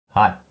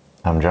Hi,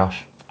 I'm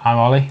Josh. I'm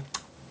Ollie.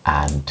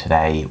 And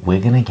today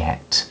we're gonna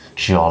get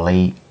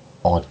jolly,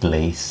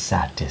 oddly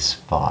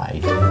satisfied.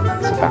 It's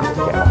about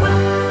to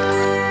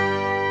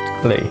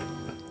get Lee.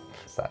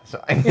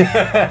 satisfying.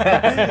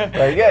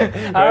 Very good,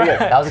 very good.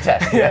 That was a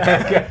test.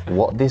 Yeah. Okay.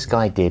 What this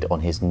guy did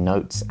on his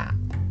notes app.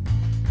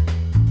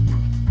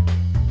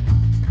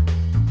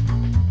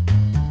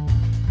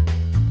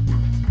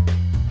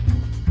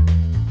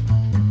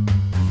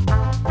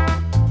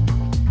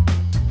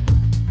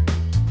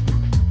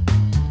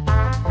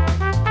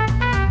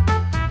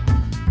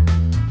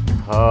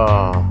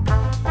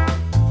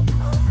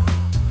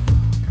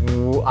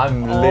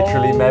 I'm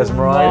literally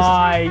mesmerised.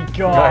 My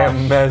God. I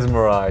am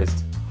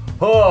mesmerised.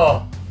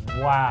 Oh,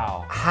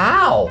 wow.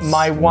 How?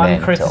 My one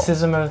mental.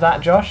 criticism of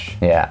that, Josh,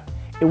 Yeah.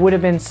 it would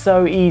have been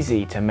so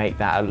easy to make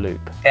that a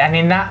loop. And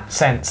in that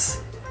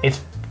sense, it's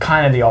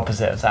kind of the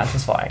opposite of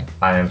satisfying.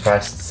 I'm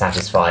impressed,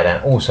 satisfied,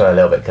 and also a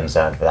little bit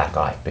concerned for that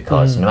guy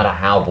because no matter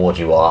how bored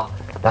you are,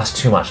 that's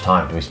too much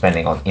time to be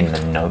spending on in the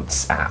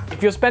Notes app.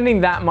 If you're spending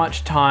that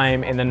much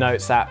time in the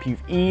Notes app,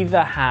 you've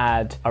either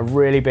had a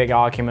really big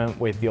argument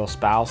with your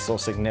spouse or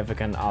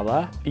significant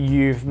other,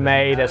 you've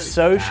made a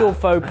social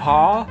faux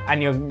pas,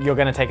 and you're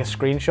going to take a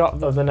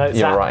screenshot of the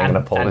Notes app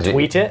and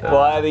tweet it.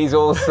 Why are these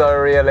all so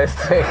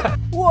realistic?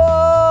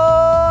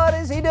 What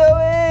is he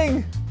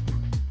doing?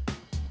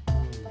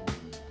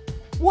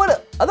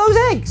 What are those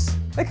eggs?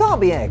 They can't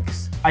be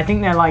eggs. I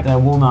think they're like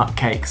walnut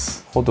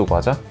cakes. 호두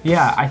과자?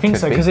 Yeah, I think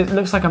so, because it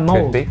looks like a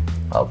mold. Could be.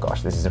 Oh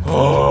gosh, this is a...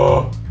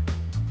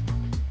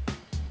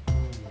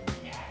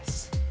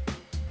 Yes.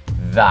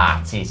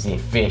 That is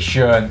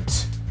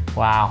efficient.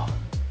 Wow.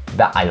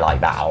 That I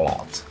like that a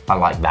lot. I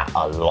like that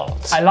a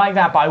lot. I like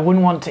that, but I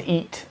wouldn't want to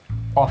eat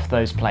off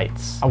those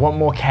plates. I want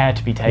more care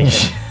to be taken.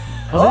 This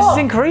is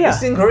in Korea.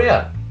 This is in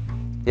Korea.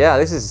 Yeah,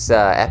 this is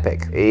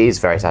epic. It is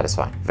very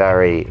satisfying.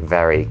 Very,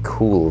 very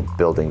cool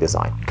building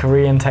design.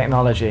 Korean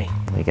technology.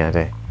 What are you gonna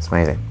do? It's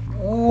amazing.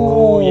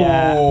 Oh,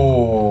 yeah.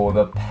 Oh,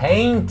 the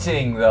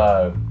painting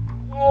though.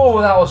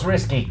 Oh, that was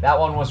risky. That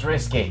one was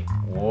risky.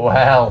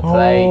 Well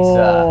played,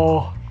 sir.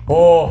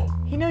 Oh.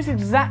 He knows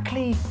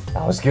exactly.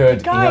 That was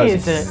good. He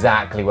knows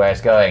exactly where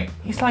it's going.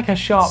 He's like a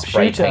sharp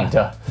Spray shooter.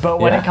 painter. But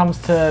when it comes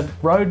to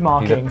road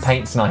markings. He's a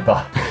paint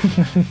sniper.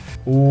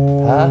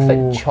 Ooh.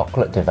 Perfect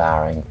chocolate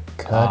devouring.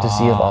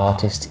 Courtesy of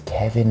artist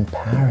Kevin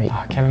Parry.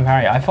 Oh, Kevin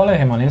Parry. I follow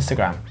him on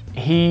Instagram.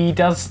 He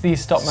does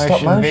these stop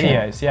motion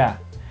videos, yeah.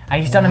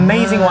 And he's done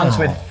amazing ones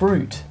with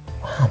fruit.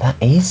 Wow, that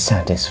is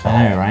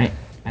satisfying. I know, right?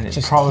 And it's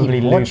just probably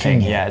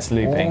looping. Yeah, it's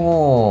looping.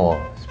 Oh.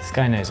 This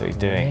guy knows what he's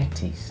doing.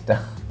 Pretty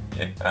stuff.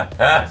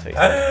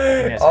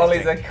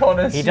 Ollie's a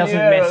connoisseur. He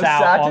doesn't miss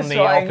out on the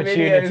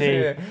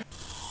opportunity.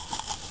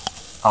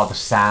 Oh, the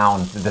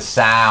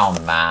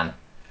sound, man.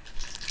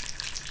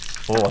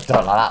 Oh, I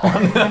don't like that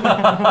one.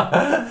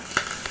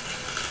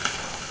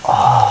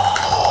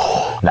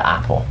 Oh, the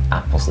apple.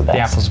 Apple's the best.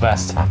 The apple's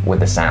best. With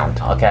the sound.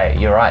 Okay,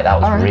 you're right. That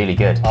was really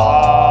good.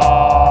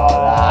 Oh,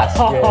 that's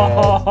good.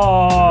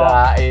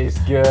 That is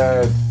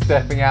good.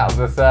 Stepping out of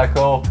the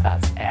circle.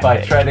 That's epic.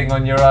 By treading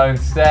on your own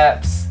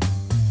steps.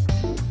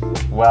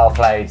 Well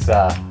played,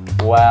 sir.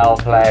 Well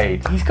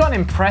played. He's got an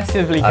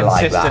impressively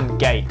consistent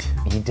gait.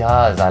 He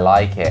does. I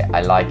like it.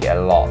 I like it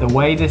a lot. The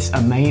way this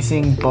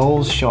amazing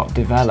bowls shot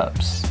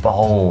develops.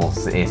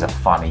 Bowls is a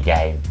funny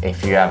game.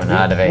 If you haven't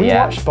heard of it yet. We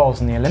watched bowls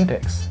in the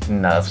Olympics.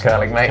 No, it's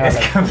curling, mate. It's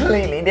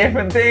completely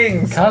different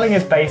things. Curling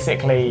is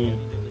basically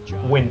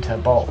winter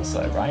bowls,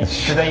 though, right?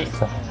 Do they?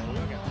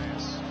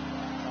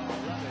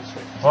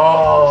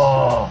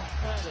 Oh.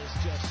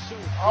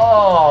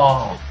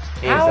 Oh.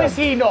 How is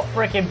he not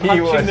freaking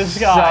punching the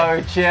sky?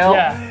 He was so chill.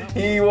 Yeah.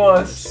 He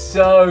was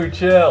so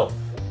chill.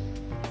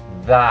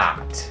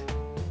 That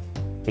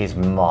is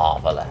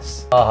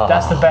marvellous. Oh.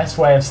 That's the best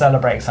way of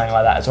celebrating something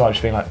like that as well,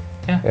 just being like,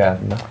 yeah,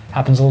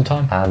 happens all the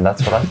time. And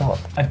that's what I thought.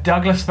 A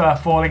Douglas fir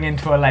falling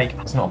into a lake.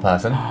 It's not a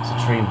person, it's a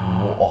tree.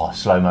 Oh,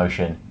 slow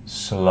motion.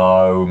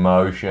 Slow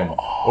motion.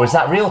 Or is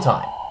that real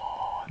time?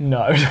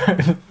 No,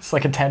 it's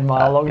like a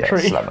 10-mile long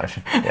tree. Slow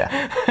motion,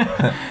 yeah.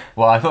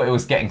 Well, I thought it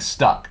was getting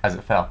stuck as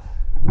it fell.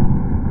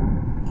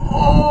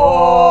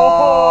 Oh!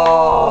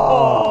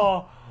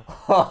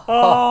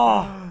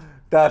 Oh!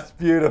 That's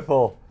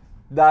beautiful.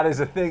 That is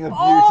a thing of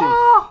beauty.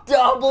 Oh!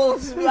 Double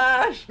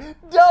splash!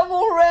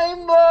 Double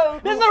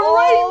rainbow! There's a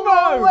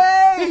rainbow!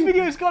 Way! This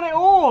video's got it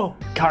all!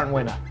 Current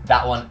winner.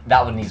 That one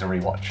needs a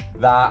rewatch.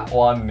 That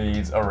one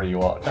needs a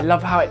rewatch. I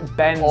love how it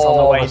bends on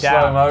the way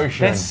down. Slow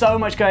motion. There's so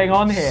much going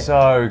on here.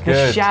 So good.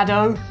 The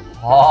shadow.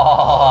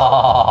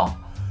 Oh,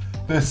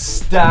 the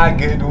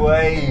staggered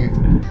wave.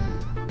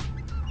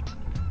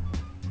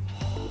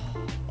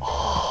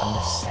 And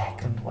the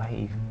second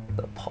wave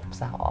that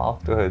pops out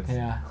afterwards.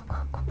 Yeah.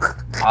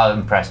 I'm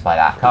impressed by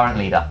that. Current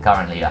leader.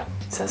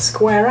 It's a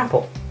square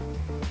apple.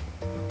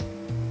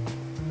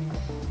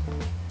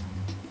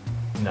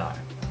 No.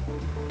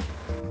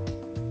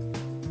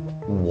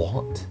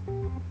 What?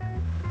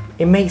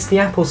 It makes the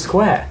apple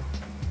square.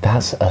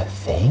 That's a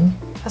thing?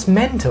 That's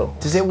mental.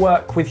 Does it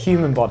work with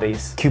human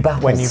bodies? Cube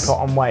apples. When you put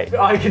on weight?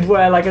 I could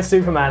wear like a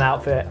Superman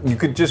outfit. You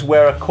could just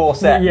wear a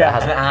corset Yeah.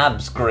 that has an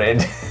abs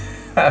grid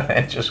and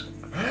then just...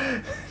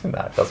 No,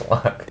 it doesn't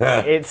work.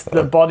 It's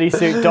the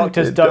bodysuit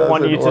doctors don't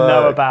want you to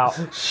know about.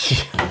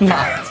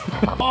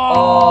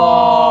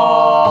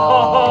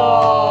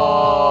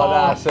 Oh,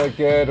 that's a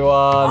good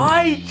one.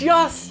 I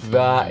just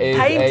That is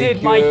painted a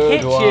good my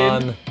kitchen.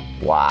 one.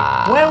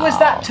 Wow. Where was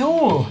that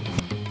tool?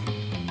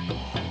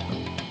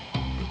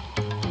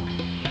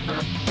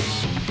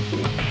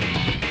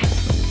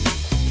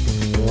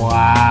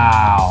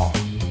 Wow.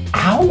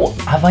 How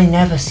have I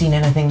never seen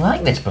anything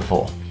like this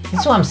before?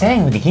 That's what I'm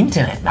saying with the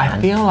internet, man.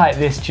 I feel like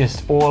this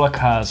just all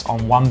occurs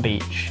on one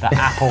beach that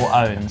Apple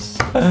owns,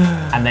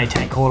 and they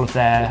take all of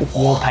their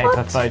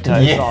wallpaper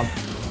photos on.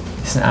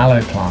 It's an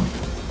aloe plant.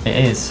 It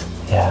is.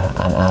 Yeah,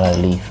 an aloe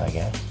leaf, I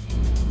guess.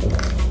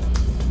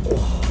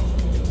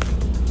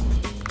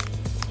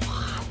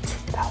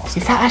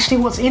 Is that actually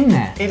what's in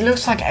there? It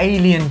looks like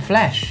alien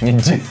flesh.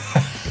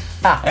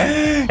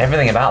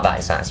 Everything about that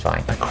is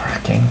satisfying. The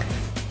cracking.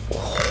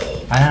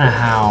 I don't know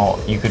how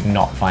you could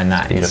not find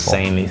that beautiful.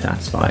 insanely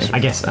satisfying. I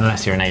guess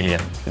unless you're an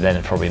alien, then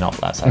it's probably not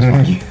that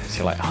satisfying. So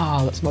you're like,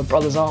 oh, that's my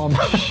brother's arm.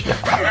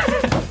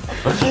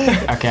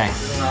 Okay.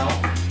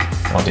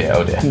 Oh dear,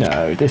 oh dear.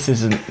 No, this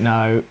isn't,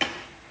 no.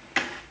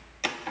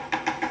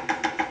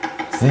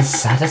 Is this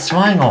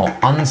satisfying or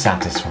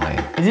unsatisfying?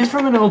 Is this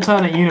from an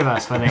alternate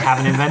universe where they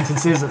haven't invented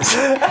scissors?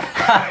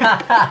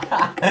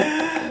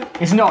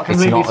 It's not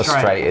completely It's not as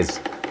straight as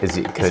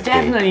it could It's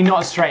definitely not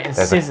as straight as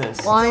scissors.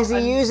 Why is he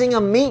using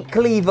a meat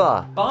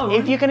cleaver?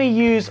 If you're going to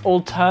use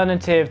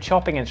alternative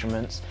chopping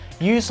instruments,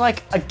 use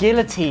like a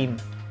guillotine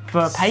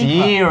for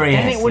paper.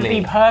 Then it would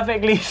be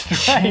perfectly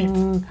straight.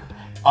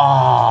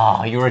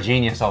 Oh, you're a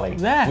genius, Ollie.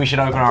 There. We should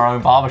open our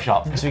own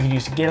barbershop. So we could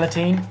use a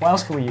guillotine. What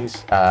else can we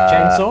use?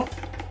 Chainsaw?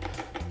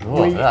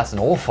 Ooh, that's an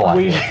awful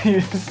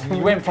idea.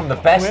 You went from the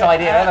best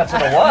idea ever to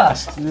the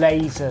worst.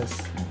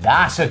 Lasers.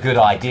 That's a good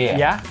idea.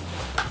 Yeah?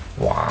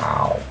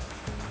 Wow.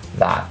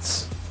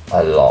 That's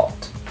a lot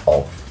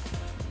of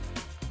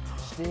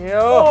steel.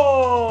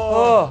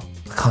 Oh.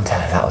 I can't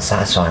tell if that was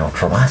satisfying or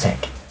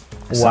traumatic.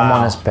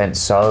 Someone has spent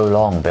so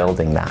long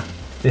building that.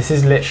 This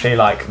is literally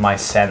like my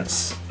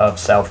sense of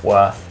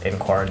self-worth in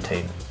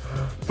quarantine.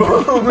 This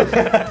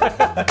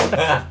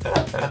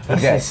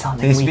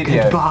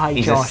video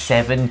is a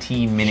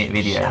 17-minute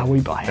video. Shall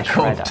we buy a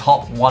called shredder?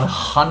 Top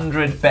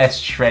 100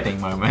 Best Shredding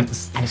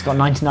Moments. And it's got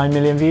 99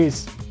 million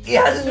views. It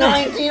has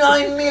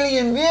 99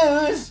 million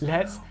views!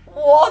 Let's.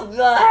 What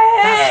the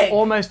heck? That's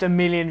almost 1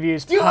 million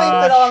views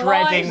per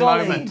shredding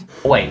moment.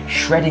 Wait,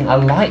 shredding a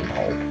light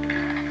bulb?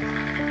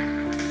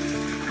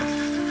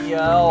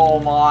 Oh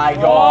my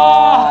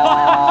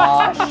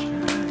gosh!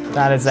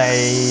 That is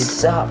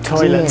a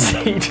toilet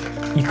seat.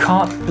 You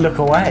can't look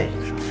away.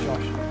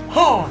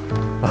 Oh!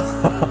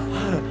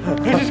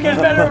 It just gets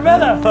better and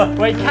better.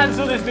 Wait,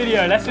 cancel this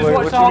video. Let's just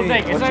watch the whole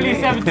thing. It's only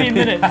 17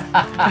 minutes.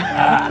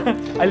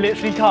 I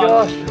literally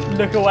can't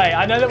look away.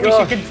 I know that we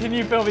should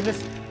continue filming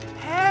this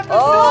episode.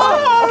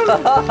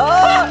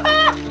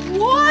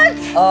 What?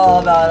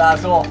 Oh no,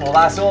 that's awful.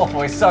 That's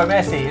awful. It's so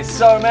messy. It's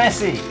so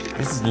messy.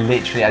 This is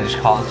literally, I just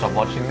can't stop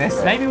watching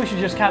this. Maybe we should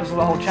just cancel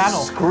the whole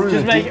channel.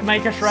 Just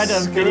make a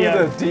shredder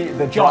video.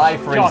 The dry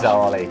freezer,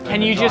 Ollie.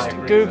 Can you just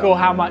Google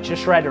how much a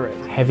shredder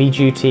is? Heavy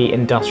duty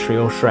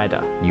industrial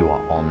shredder. You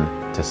are on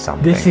to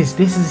something. This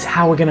is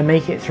how we're gonna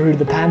make it through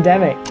the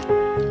pandemic.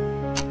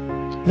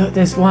 Look,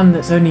 there's one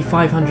that's only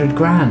 500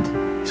 grand.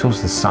 It's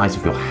also the size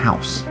of your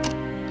house. I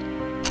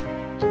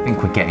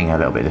think we're getting a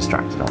little bit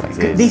distracted, Ollie.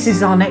 This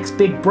is our next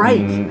big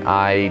break.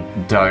 I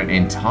don't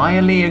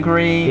entirely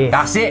agree. Yes.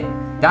 That's it.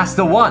 That's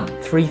the one.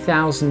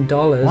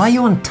 $3,000. Why are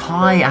you on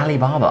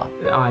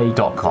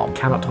ThaiAlibaba.com? I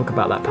cannot talk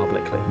about that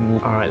publicly.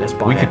 All right, let's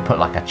buy We it. could put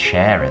like a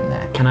chair in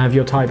there. Can I have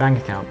your Thai bank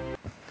account?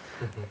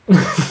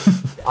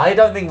 I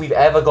don't think we've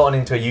ever gotten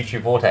into a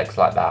YouTube vortex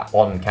like that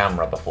on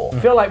camera before. I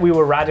feel like we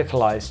were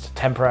radicalized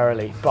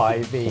temporarily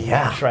by the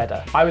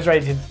shredder. I was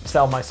ready to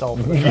sell my soul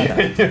for the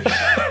shredder.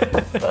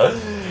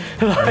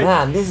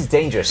 Man, this is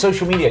dangerous.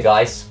 Social media,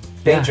 guys.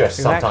 Dangerous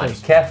sometimes.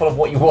 Careful of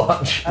what you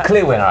watch.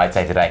 Clear winner, I'd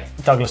say today.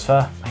 Douglas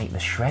fir. Wait, the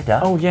shredder?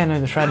 Oh yeah, no,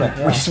 the shredder.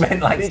 We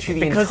spent like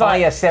literally the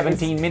entire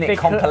 17-minute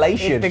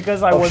compilation. It's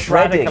because I was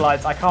shredding.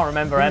 radicalized. I can't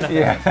remember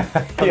anything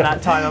from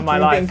that time of my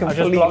life. You've been I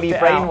just completely blocked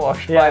it out.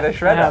 brainwashed by the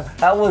shredder.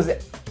 That was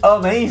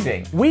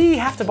amazing. We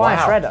have to buy a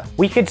shredder.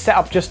 We could set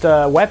up just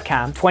a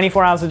webcam,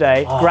 24 hours a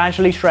day,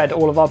 gradually shred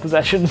all of our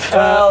possessions.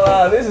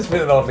 Well, this has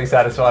been an oddly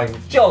satisfying,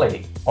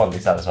 oddly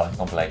satisfying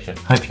compilation.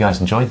 Hope you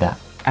guys enjoyed that.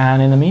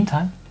 And in the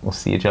meantime, We'll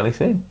see you jolly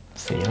soon.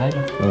 see you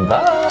later.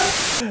 Bye.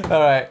 All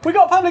right. We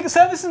got a public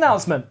service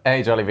announcement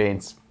Hey, Jolly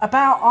Beans.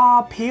 about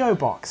our PO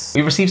box.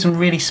 We've received some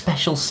really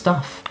special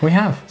stuff. We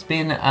have. It's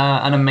been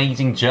an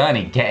amazing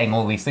journey getting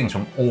all these things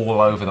from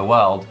all over the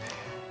world.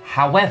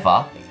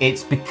 However,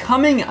 it's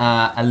becoming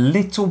a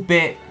little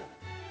bit...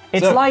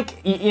 It's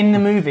like in the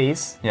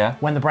movies Yeah.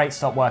 when the brakes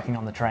stop working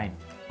on the train.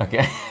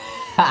 Okay.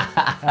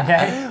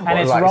 Okay? And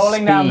it's like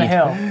rolling down the speed.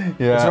 hill.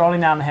 Yeah. It's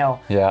rolling down the hill.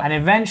 Yeah. And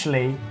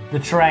eventually, the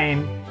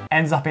train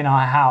ends up in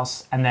our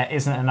house and there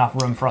isn't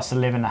enough room for us to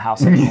live in the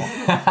house anymore.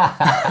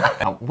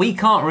 Now, we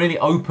can't really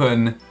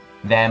open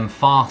them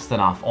fast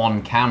enough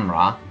on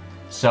camera,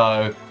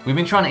 so we've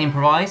been trying to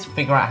improvise,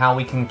 figure out how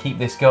we can keep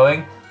this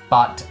going,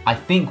 but I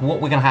think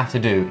what we're gonna have to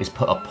do is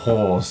put a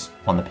pause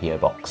on the PO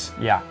box.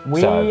 Yeah,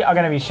 we are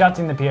going to be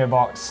shutting the PO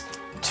box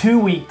 2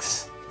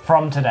 weeks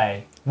from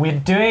today. We're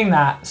doing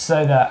that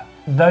so that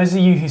those of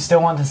you who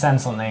still want to send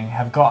something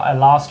have got a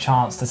last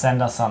chance to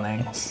send us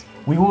something.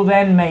 We will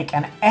then make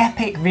an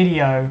epic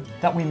video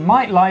that we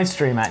might live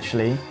stream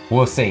actually.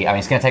 We'll see. I mean,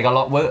 it's going to take a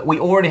lot. We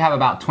already have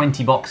about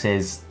 20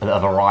 boxes that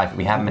have arrived.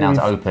 We haven't been able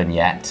to open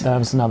yet. There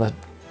was another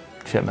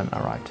shipment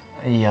arrived.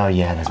 Yeah,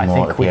 there's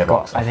more at the PO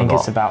box. I think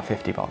it's about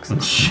 50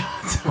 boxes.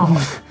 Shut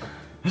up.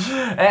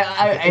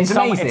 It's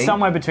amazing. It's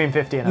somewhere between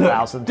 50 and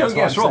 1,000. Don't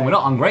get us wrong, we're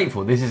not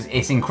ungrateful.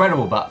 It's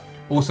incredible, but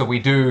also we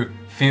do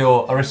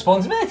feel a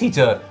responsibility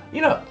to,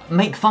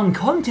 make fun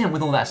content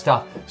with all that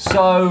stuff.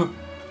 So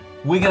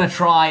we're gonna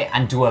try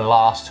and do a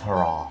last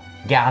hurrah.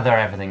 Gather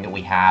everything that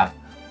we have,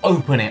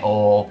 open it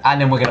all, and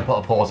then we're gonna put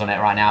a pause on it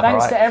right now.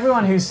 Thanks to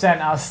everyone who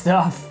sent us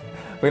stuff.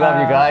 We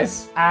love you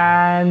guys.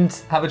 And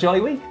have a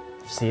jolly week.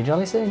 see you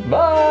jolly soon.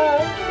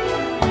 Bye.